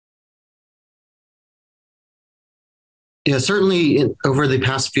Yeah, certainly over the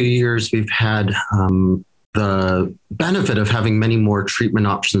past few years, we've had the benefit of having many more treatment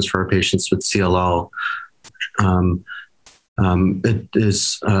options for our patients with CLL. It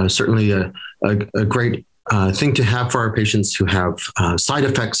is certainly a great thing to have for our patients who have side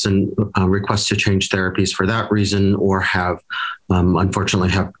effects and requests to change therapies for that reason, or have,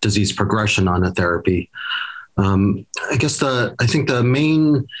 unfortunately, have disease progression on a therapy. I think the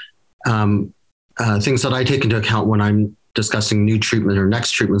main things that I take into account when I'm discussing new treatment or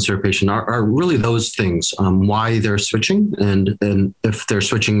next treatments for a patient are really those things, why they're switching. And if they're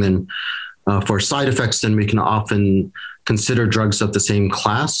switching then for side effects, then we can often consider drugs of the same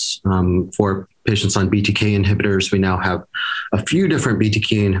class. For patients on BTK inhibitors, we now have a few different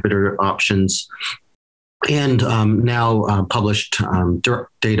BTK inhibitor options. And now published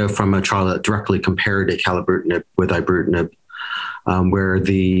data from a trial that directly compared Acalabrutinib with Ibrutinib, where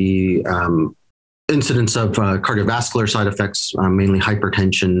the incidence of cardiovascular side effects, mainly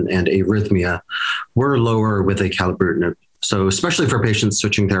hypertension and arrhythmia, were lower with Acalabrutinib. So especially for patients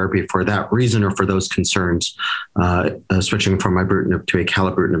switching therapy for that reason or for those concerns, switching from Ibrutinib to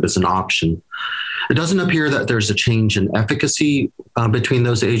Acalabrutinib is an option. It doesn't appear that there's a change in efficacy between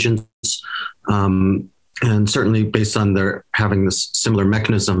those agents. And certainly based on their having this similar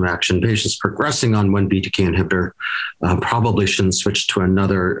mechanism of action, patients progressing on one BTK inhibitor probably shouldn't switch to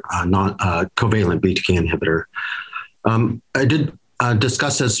another non-covalent BTK inhibitor. I did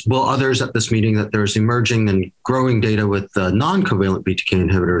discuss, as will others at this meeting, that there's emerging and growing data with non-covalent BTK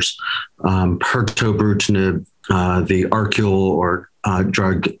inhibitors, Pirtobrutinib, the Arcule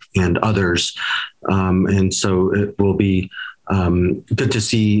drug, and others. And so it will be good to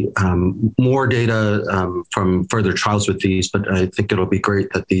see more data from further trials with these, but I think it'll be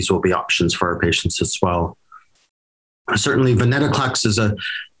great that these will be options for our patients as well. Certainly, Venetoclax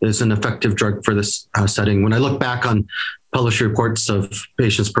is an effective drug for this setting. When I look back on published reports of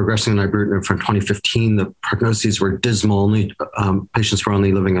patients progressing on Ibrutinib from 2015, the prognoses were dismal. Patients were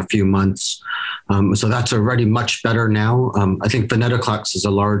only living a few months. So that's already much better now. I think Venetoclax is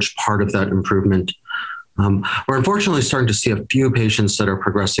a large part of that improvement. We're unfortunately starting to see a few patients that are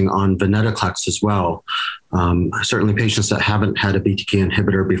progressing on Venetoclax as well. Certainly patients that haven't had a BTK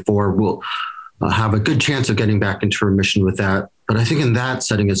inhibitor before will have a good chance of getting back into remission with that. But I think in that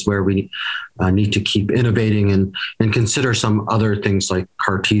setting is where we need to keep innovating and consider some other things like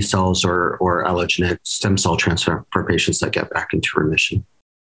CAR T cells or allogeneic stem cell transfer for patients that get back into remission.